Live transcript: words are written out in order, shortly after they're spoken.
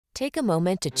Take a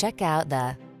moment to check out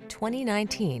the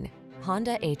 2019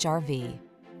 Honda HR-V.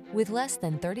 With less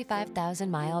than 35,000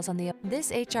 miles on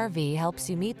this HR-V helps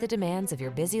you meet the demands of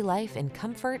your busy life in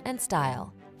comfort and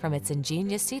style. From its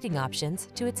ingenious seating options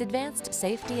to its advanced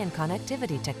safety and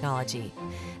connectivity technology,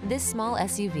 this small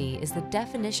SUV is the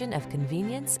definition of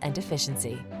convenience and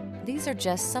efficiency. These are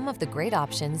just some of the great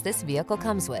options this vehicle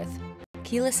comes with: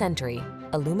 keyless entry,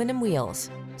 aluminum wheels,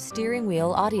 steering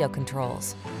wheel audio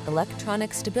controls,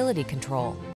 electronic stability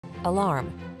control,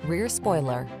 alarm, rear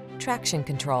spoiler, traction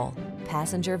control,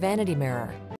 passenger vanity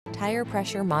mirror, tire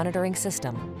pressure monitoring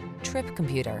system, trip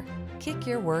computer. Kick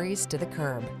your worries to the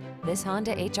curb. This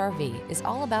Honda HR-V is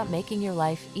all about making your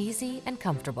life easy and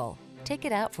comfortable. Take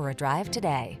it out for a drive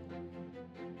today.